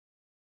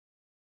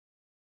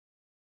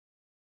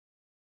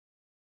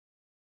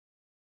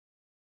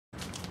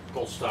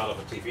cold start of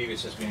a TV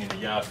which has been in the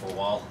yard for a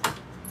while.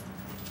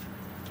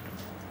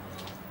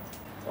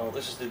 Well,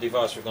 this is the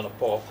device we're going to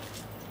pop.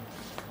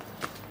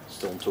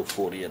 Still on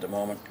 240 at the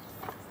moment.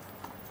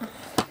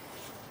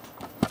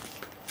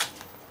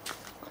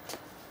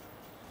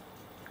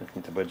 Just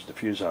need to wedge the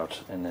fuse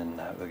out and then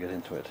we'll get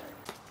into it.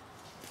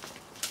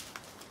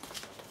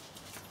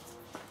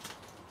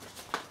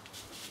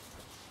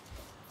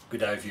 Good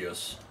day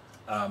viewers.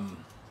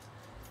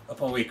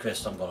 Upon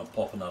request I'm going to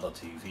pop another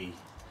TV.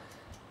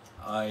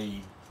 I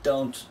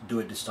don't do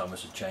it this time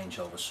as a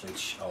changeover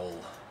switch.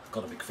 I've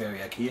got a big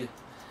variac here.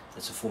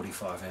 It's a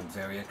 45 amp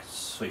variac,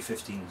 it's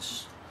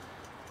 315s,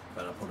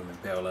 but I put them in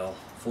parallel,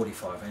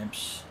 45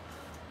 amps.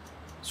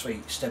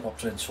 3 step-up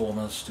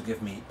transformers to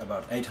give me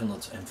about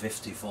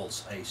 850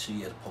 volts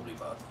AC at probably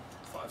about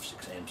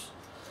 5-6 amps.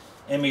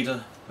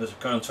 Ammeter with a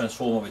current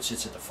transformer which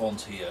sits at the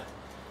front here.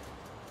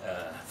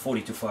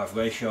 40:5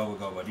 ratio, we'll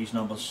go by these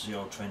numbers,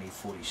 0, 20,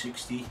 40,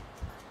 60,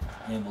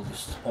 and we'll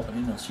just pop it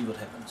in and see what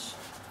happens.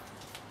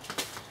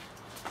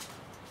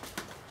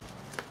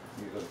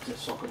 You've got a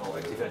test socket, I'll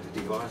activate the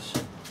device.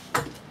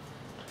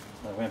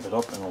 I'll ramp it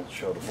up and I'll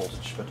show the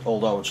voltage, but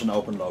although it's an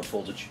open load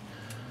voltage,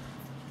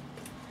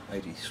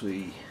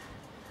 83.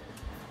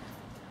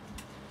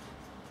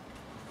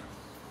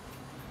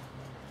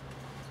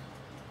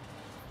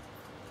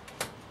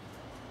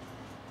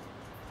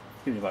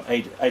 Give me about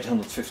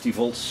 850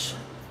 volts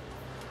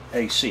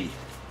AC.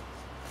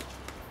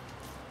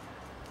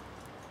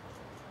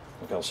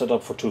 Okay, I'll set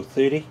up for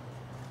 230.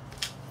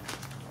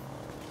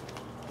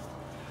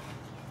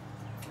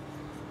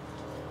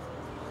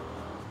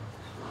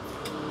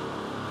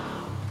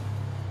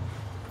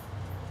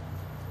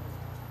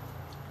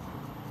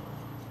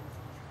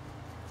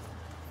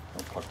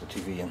 I'll plug the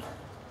TV in.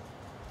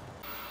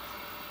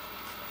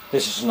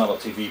 This is another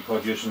TV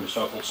producing the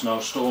so-called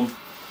snowstorm.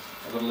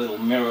 I've got a little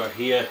mirror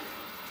here.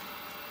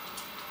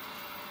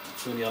 I'll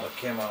turn the other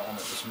camera on at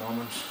this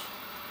moment.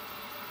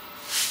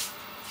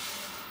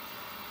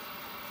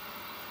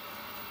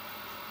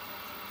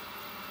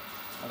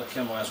 Other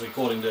camera is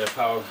recording the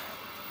power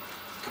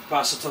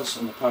capacitors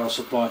and the power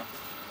supply,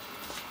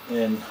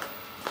 and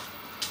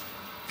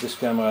this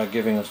camera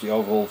giving us the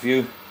overall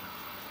view.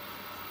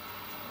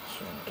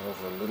 Swing it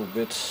over a little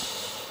bit.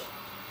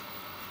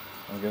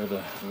 I'll give it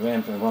a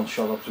ramp in one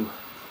shot up to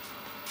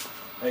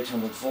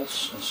 800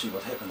 volts and see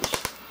what happens.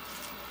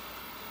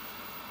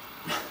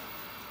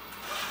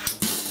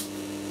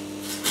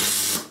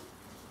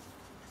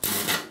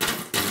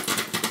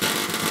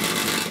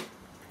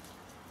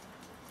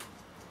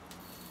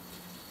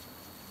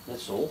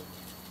 That's all.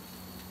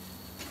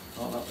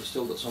 Oh no, we've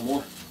still got some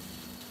more.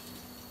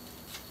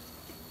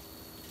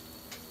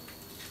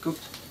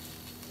 Cooked.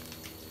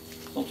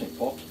 Something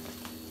popped.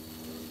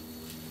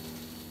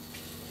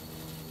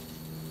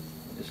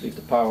 Just leave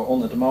the power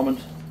on at the moment.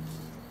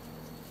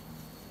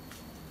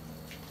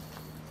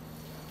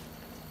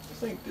 I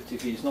think the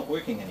TV is not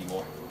working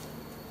anymore.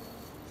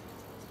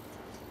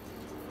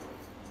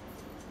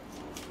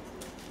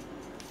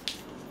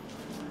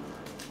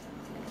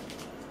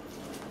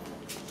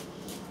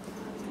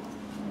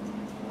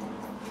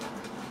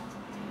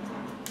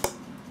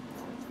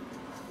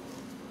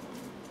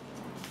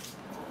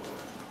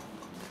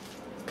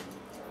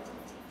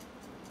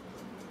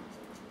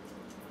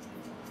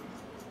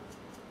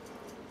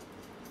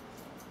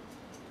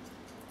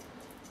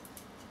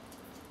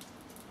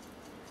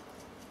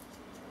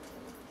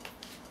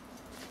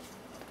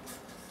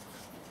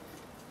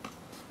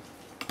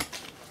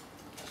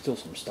 Still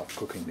some stuff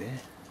cooking there.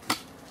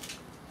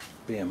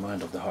 Bear in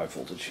mind of the high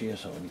voltage here,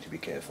 so we need to be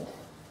careful.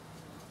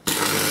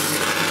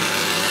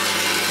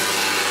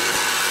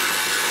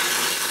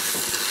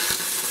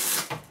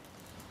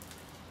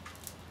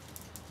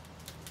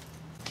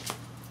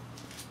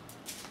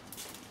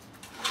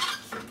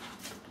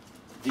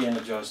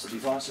 De-energize the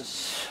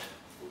devices.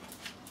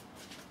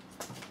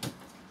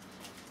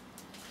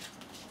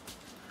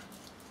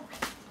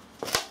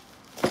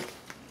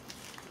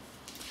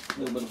 A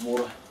little bit of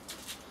water.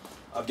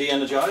 I've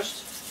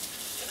de-energized.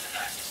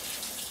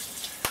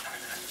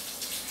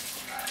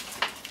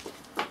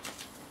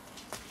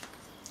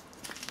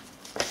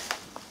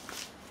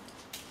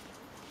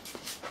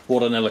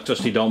 Water and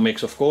electricity don't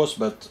mix, of course,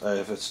 but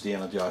if it's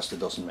de-energized it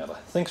doesn't matter.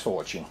 Thanks for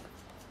watching.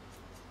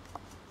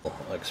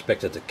 I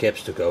expected the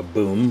caps to go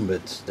boom,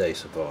 but they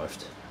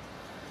survived.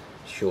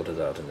 Shorted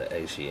out in the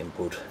AC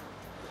input.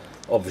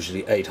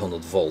 Obviously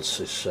 800 volts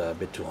is a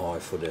bit too high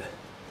for the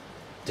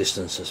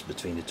distances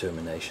between the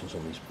terminations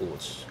on these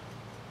boards.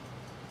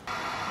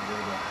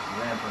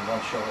 Ramp in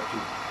one shot up to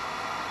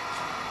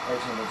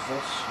 800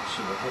 volts and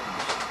see what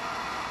happens.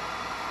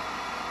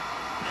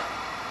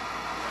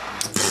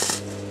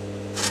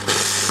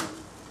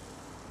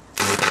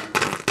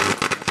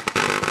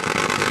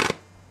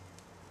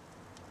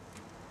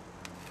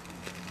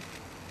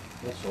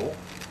 That's all.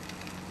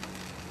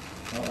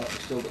 Oh, we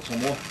still got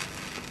some more.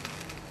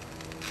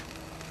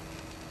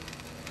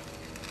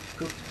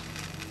 Cooked.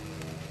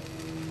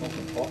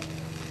 Open pot.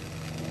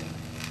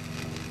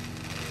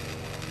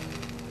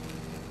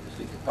 Just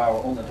leave the power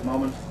on at the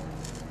moment.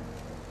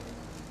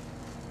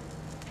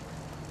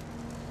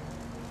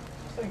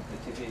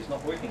 basically is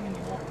not working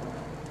anymore.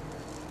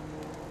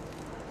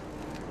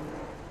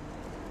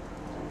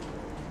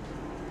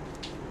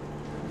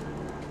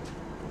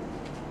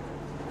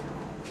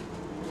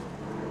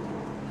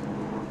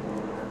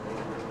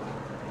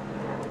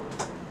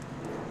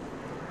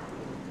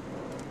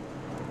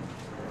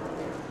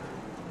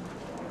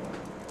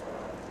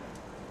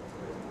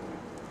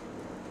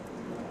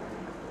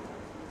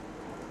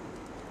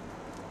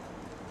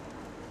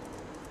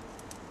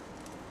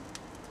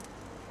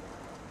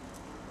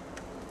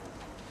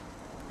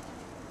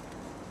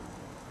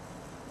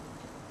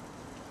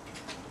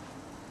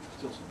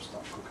 Still some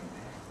stuff cooking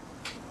there.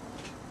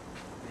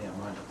 Yeah,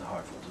 mine's at the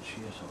high voltage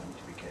here, so I need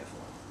to be careful.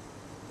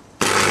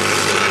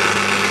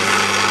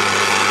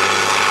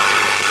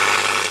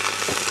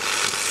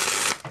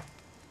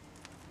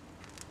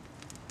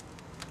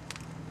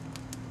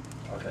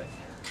 Okay.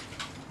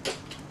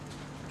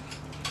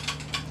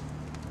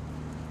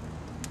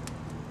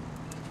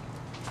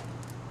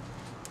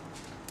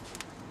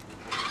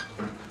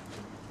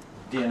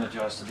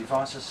 De-energize the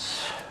devices.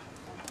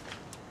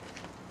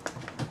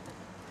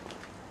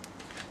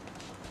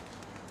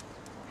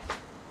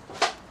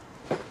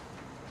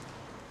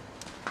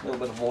 A little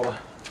bit of water.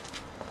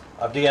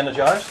 I've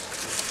de-energized.